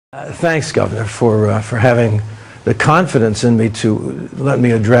Thanks, Governor, for having the confidence in me to let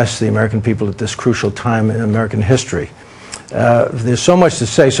me address the American people at this crucial time in American history. There's so much to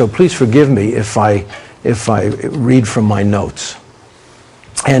say, so please forgive me if I read from my notes.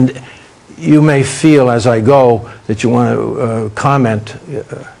 And you may feel as I go that you want to comment,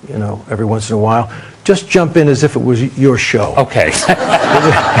 every once in a while. Just jump in as if it was your show. Okay.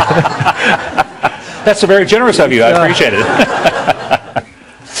 That's very generous of you. I appreciate it.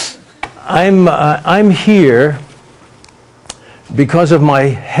 I'm here because of my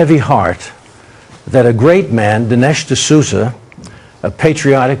heavy heart that a great man, Dinesh D'Souza, a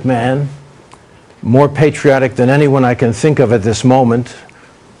patriotic man, more patriotic than anyone I can think of at this moment,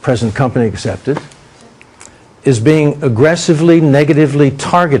 present company accepted, is being aggressively, negatively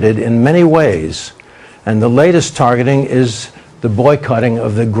targeted in many ways. And the latest targeting is the boycotting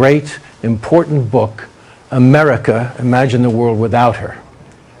of the great, important book, America, Imagine the World Without Her.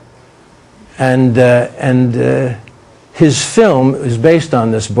 And his film is based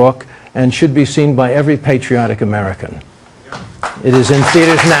on this book and should be seen by every patriotic American. It is in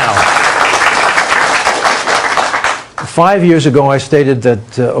theaters now. 5 years ago, I stated that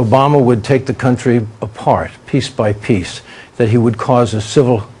Obama would take the country apart, piece by piece, that he would cause a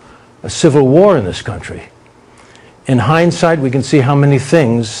civil war in this country. In hindsight, we can see how many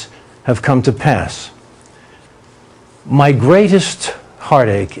things have come to pass. My greatest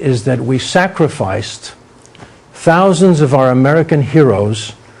heartache is that we sacrificed thousands of our American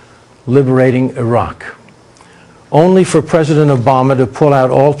heroes liberating Iraq, only for President Obama to pull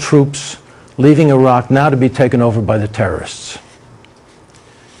out all troops, leaving Iraq now to be taken over by the terrorists.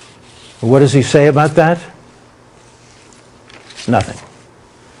 What does he say about that? Nothing.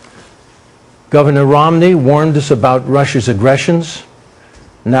 Governor Romney warned us about Russia's aggressions.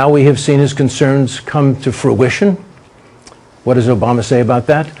 Now we have seen his concerns come to fruition. What does Obama say about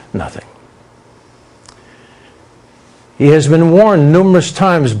that? Nothing. He has been warned numerous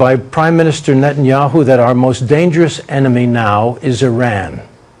times by Prime Minister Netanyahu that our most dangerous enemy now is Iran,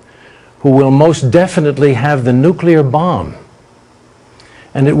 who will most definitely have the nuclear bomb.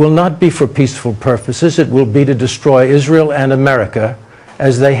 And it will not be for peaceful purposes. It will be to destroy Israel and America,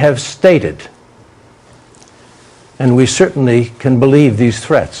 as they have stated. And we certainly can believe these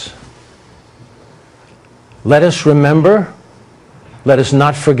threats. Let us remember, let us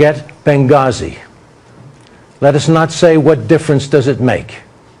not forget Benghazi. Let us not say, what difference does it make?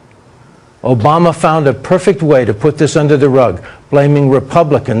 Obama found a perfect way to put this under the rug, blaming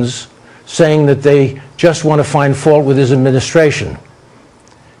Republicans, saying that they just want to find fault with his administration.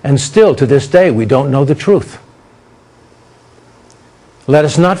 And still, to this day, we don't know the truth. Let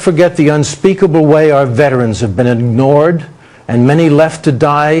us not forget the unspeakable way our veterans have been ignored and many left to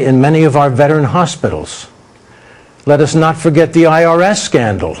die in many of our veteran hospitals. Let us not forget the IRS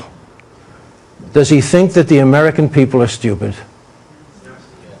scandal. Does he think that the American people are stupid?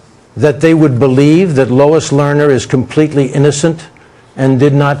 That they would believe that Lois Lerner is completely innocent and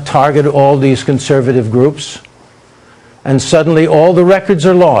did not target all these conservative groups? And suddenly all the records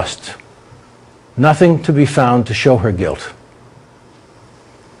are lost. Nothing to be found to show her guilt.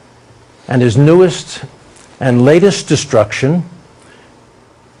 And his newest and latest destruction,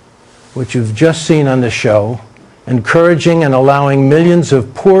 which you've just seen on the show, encouraging and allowing millions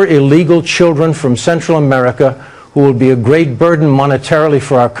of poor illegal children from Central America who will be a great burden monetarily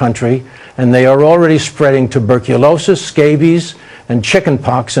for our country, and they are already spreading tuberculosis, scabies, and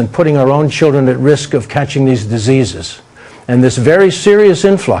chickenpox and putting our own children at risk of catching these diseases. And this very serious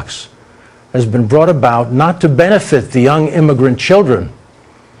influx has been brought about not to benefit the young immigrant children,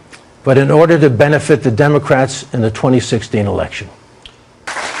 but in order to benefit the Democrats in the 2016 election.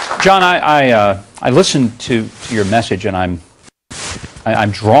 John, I listened to your message, and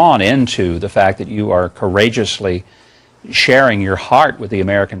I'm drawn into the fact that you are courageously sharing your heart with the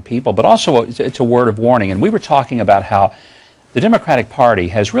American people, but also it's a word of warning. And we were talking about how the Democratic Party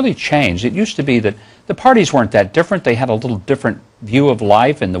has really changed. It used to be that the parties weren't that different. They had a little different view of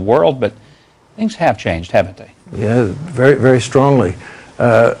life in the world, but things have changed, haven't they? Yeah, very, very strongly.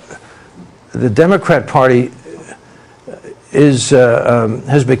 The Democrat Party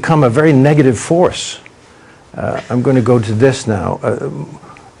has become a very negative force. I'm going to go to this now.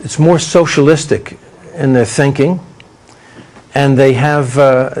 It's more socialistic in their thinking, and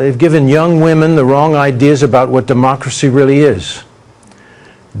they've given young women the wrong ideas about what democracy really is.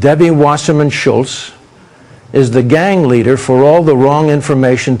 Debbie Wasserman Schultz is the gang leader for all the wrong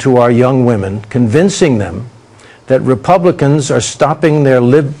information to our young women, convincing them that Republicans are stopping their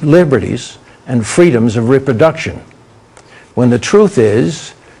liberties and freedoms of reproduction, when the truth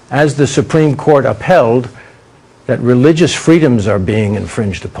is, as the Supreme Court upheld, that religious freedoms are being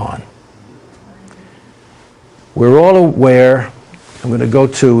infringed upon. We're all aware, I'm going to go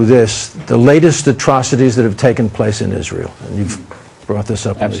to this, the latest atrocities that have taken place in Israel. And you've brought this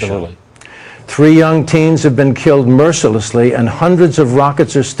up on the show. Absolutely. 3 young teens have been killed mercilessly, and hundreds of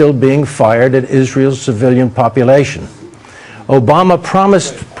rockets are still being fired at Israel's civilian population. Obama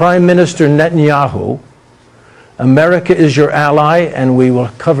promised Prime Minister Netanyahu, America is your ally and we will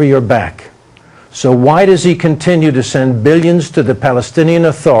cover your back. So why does he continue to send billions to the Palestinian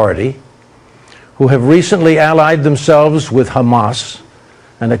Authority, who have recently allied themselves with Hamas,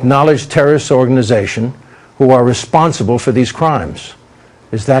 an acknowledged terrorist organization, who are responsible for these crimes?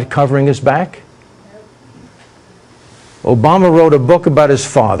 Is that covering his back? Obama wrote a book about his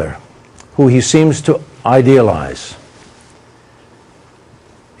father, who he seems to idealize.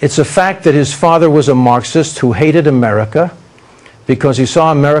 It's a fact that his father was a Marxist who hated America because he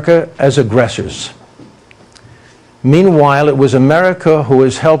saw America as aggressors. Meanwhile, it was America who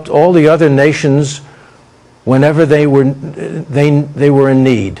has helped all the other nations whenever they were in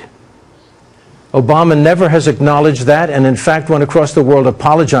need. Obama never has acknowledged that, and in fact went across the world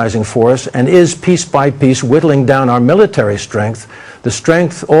apologizing for us, and is piece by piece whittling down our military strength, the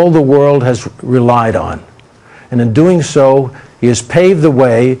strength all the world has relied on. And in doing so, he has paved the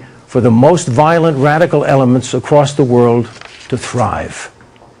way for the most violent radical elements across the world to thrive.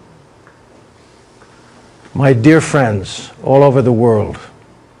 My dear friends all over the world,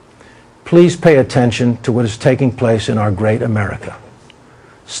 please pay attention to what is taking place in our great America.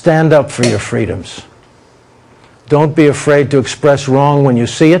 Stand up for your freedoms. Don't be afraid to express wrong when you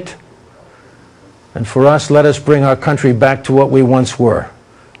see it. And for us, let us bring our country back to what we once were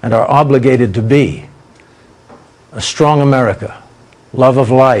and are obligated to be: a strong America, love of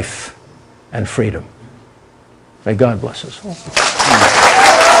life, and freedom. May God bless us all.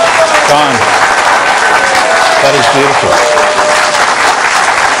 Jon, that is beautiful.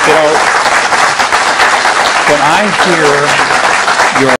 You know, when I hear